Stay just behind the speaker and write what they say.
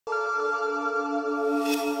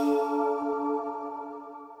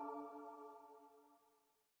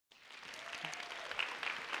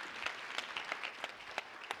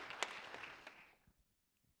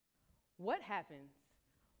happens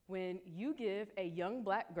when you give a young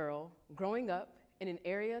black girl growing up in an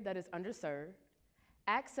area that is underserved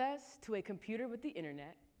access to a computer with the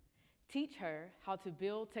internet, teach her how to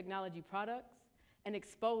build technology products, and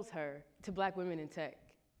expose her to black women in tech.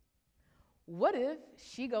 What if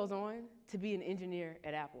she goes on to be an engineer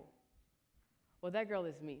at Apple? Well, that girl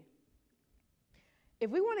is me. If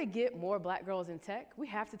we want to get more black girls in tech, we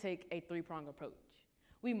have to take a three-pronged approach.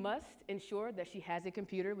 We must ensure that she has a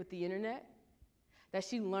computer with the internet, that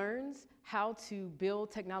she learns how to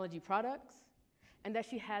build technology products, and that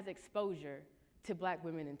she has exposure to black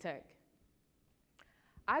women in tech.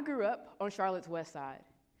 I grew up on Charlotte's West Side,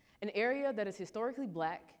 an area that is historically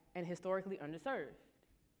black and historically underserved.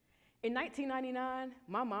 In 1999,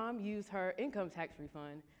 my mom used her income tax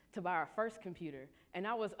refund to buy our first computer, and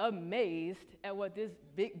I was amazed at what this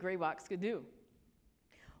big gray box could do.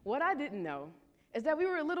 What I didn't know is that we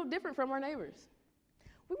were a little different from our neighbors.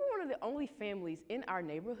 We were one of the only families in our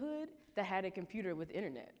neighborhood that had a computer with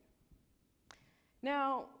internet.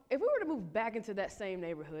 Now, if we were to move back into that same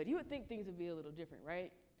neighborhood, you would think things would be a little different,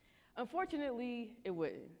 right? Unfortunately, it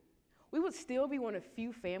wouldn't. We would still be one of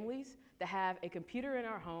few families that have a computer in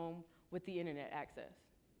our home with the internet access.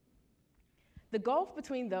 The gulf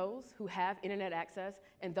between those who have internet access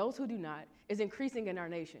and those who do not is increasing in our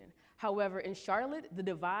nation. However, in Charlotte, the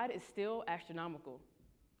divide is still astronomical.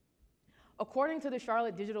 According to the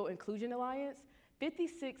Charlotte Digital Inclusion Alliance,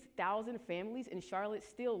 56,000 families in Charlotte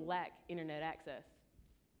still lack internet access.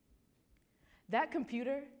 That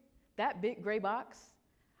computer, that big gray box,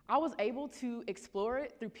 I was able to explore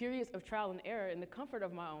it through periods of trial and error in the comfort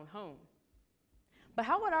of my own home. But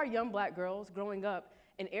how would our young black girls growing up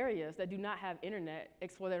in areas that do not have internet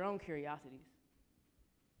explore their own curiosities?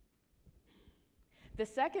 The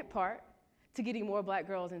second part to getting more black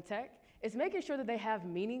girls in tech is making sure that they have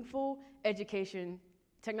meaningful education,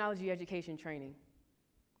 technology education training.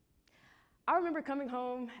 I remember coming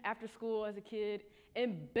home after school as a kid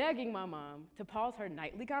and begging my mom to pause her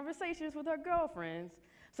nightly conversations with her girlfriends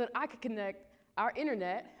so that I could connect our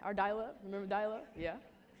internet, our dial-up, remember dial-up? Yeah.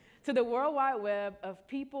 To the World Wide Web of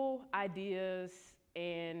people, ideas,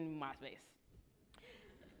 and MySpace.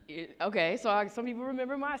 Okay, so some people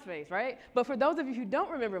remember MySpace, right? But for those of you who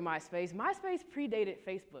don't remember MySpace, MySpace predated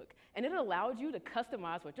Facebook, and it allowed you to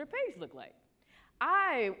customize what your page looked like.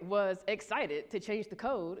 I was excited to change the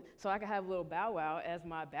code so I could have a little Bow Wow as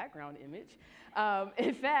my background image.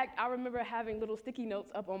 In fact, I remember having little sticky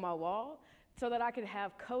notes up on my wall so that I could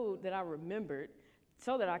have code that I remembered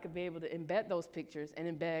so that I could be able to embed those pictures and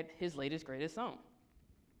embed his latest, greatest song.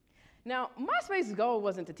 Now, MySpace's goal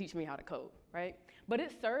wasn't to teach me how to code, right? But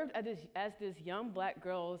it served as this young black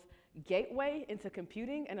girl's gateway into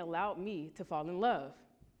computing and allowed me to fall in love.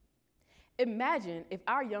 Imagine if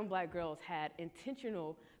our young black girls had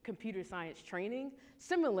intentional computer science training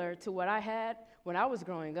similar to what I had when I was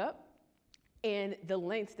growing up and the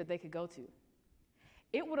lengths that they could go to.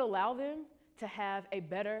 It would allow them to have a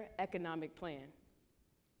better economic plan.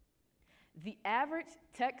 The average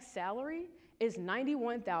tech salary is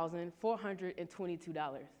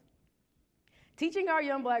 $91,422. Teaching our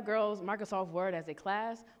young black girls Microsoft Word as a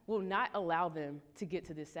class will not allow them to get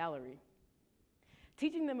to this salary.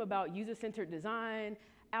 Teaching them about user-centered design,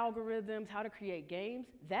 algorithms, how to create games,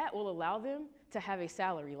 that will allow them to have a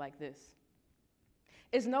salary like this.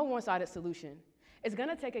 It's no one-sided solution. It's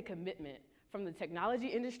gonna take a commitment from the technology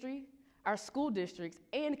industry, our school districts,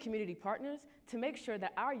 and community partners to make sure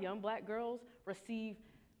that our young black girls receive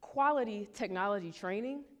quality technology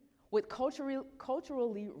training with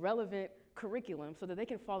culturally relevant curriculum so that they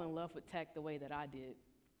can fall in love with tech the way that I did.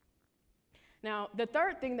 Now, the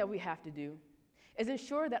third thing that we have to do is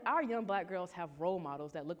ensure that our young black girls have role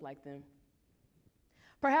models that look like them.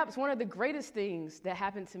 Perhaps one of the greatest things that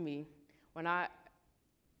happened to me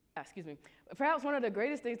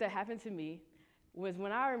was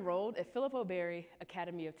when I enrolled at Philip O'Berry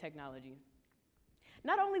Academy of Technology.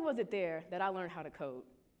 Not only was it there that I learned how to code,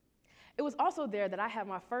 it was also there that I had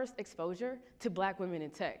my first exposure to black women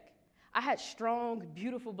in tech. I had strong,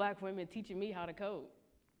 beautiful black women teaching me how to code.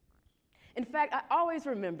 In fact, I always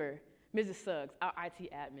remember Mrs. Suggs, our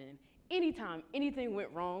IT admin. Anytime anything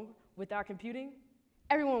went wrong with our computing,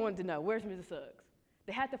 everyone wanted to know, where's Mrs. Suggs?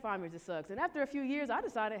 They had to find Mrs. Suggs. And after a few years, I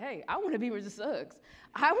decided, hey, I want to be Mrs. Suggs.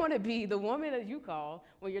 I want to be the woman that you call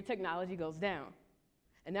when your technology goes down.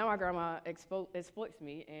 And now my grandma exploits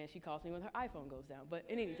me, and she calls me when her iPhone goes down. But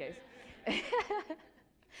in any case,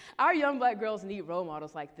 our young black girls need role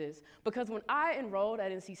models like this, because when I enrolled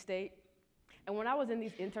at NC State, and when I was in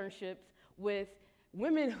these internships with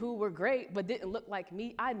women who were great but didn't look like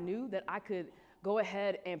me, I knew that I could go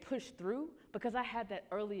ahead and push through because I had that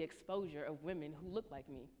early exposure of women who looked like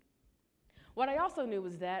me. What I also knew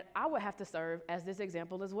was that I would have to serve as this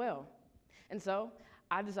example as well. And so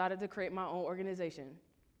I decided to create my own organization.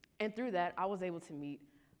 And through that, I was able to meet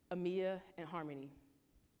Amia and Harmony.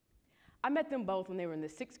 I met them both when they were in the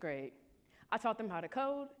 6th grade. I taught them how to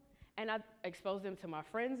code, and I exposed them to my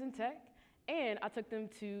friends in tech, and I took them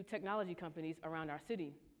to technology companies around our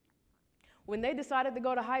city. When they decided to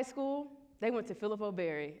go to high school, they went to Philip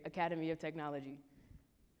O'Berry Academy of Technology.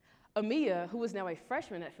 Amia, who is now a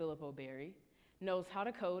freshman at Philip O'Berry, knows how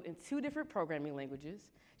to code in 2 different programming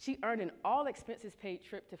languages. She earned an all-expenses-paid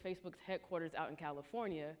trip to Facebook's headquarters out in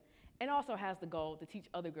California, and also has the goal to teach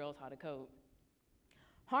other girls how to code.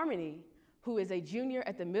 Harmony, who is a junior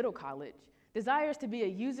at the middle college, desires to be a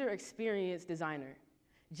user experience designer,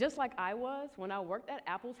 just like I was when I worked at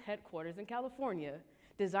Apple's headquarters in California,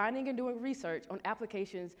 designing and doing research on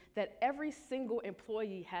applications that every single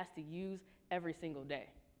employee has to use every single day.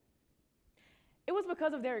 It was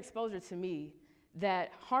because of their exposure to me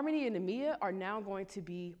that Harmony and Amia are now going to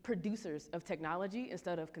be producers of technology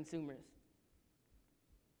instead of consumers.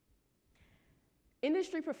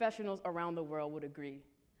 Industry professionals around the world would agree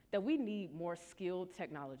that we need more skilled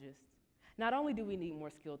technologists. Not only do we need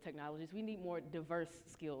more skilled technologists, we need more diverse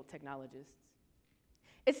skilled technologists.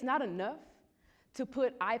 It's not enough to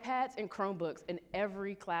put iPads and Chromebooks in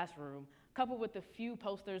every classroom, coupled with a few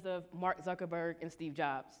posters of Mark Zuckerberg and Steve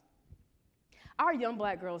Jobs. Our young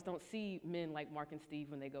black girls don't see men like Mark and Steve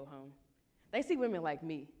when they go home. They see women like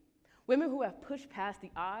me, women who have pushed past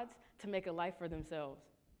the odds to make a life for themselves.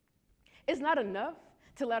 It's not enough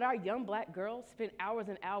to let our young black girls spend hours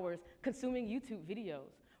and hours consuming YouTube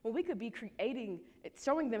videos when we could be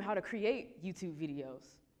showing them how to create YouTube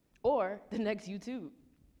videos or the next YouTube.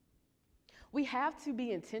 We have to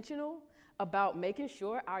be intentional about making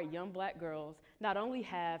sure our young black girls not only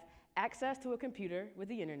have access to a computer with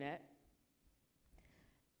the internet,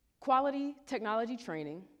 quality technology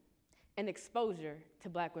training, and exposure to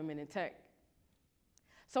black women in tech.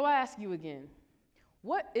 So I ask you again,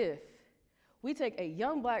 what if we take a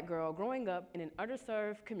young black girl growing up in an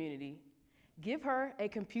underserved community, give her a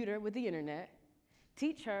computer with the internet,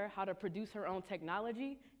 teach her how to produce her own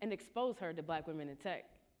technology, and expose her to black women in tech?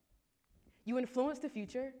 You influence the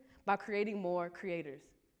future by creating more creators,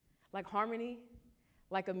 like Harmony,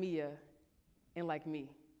 like Amia, and like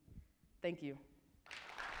me. Thank you.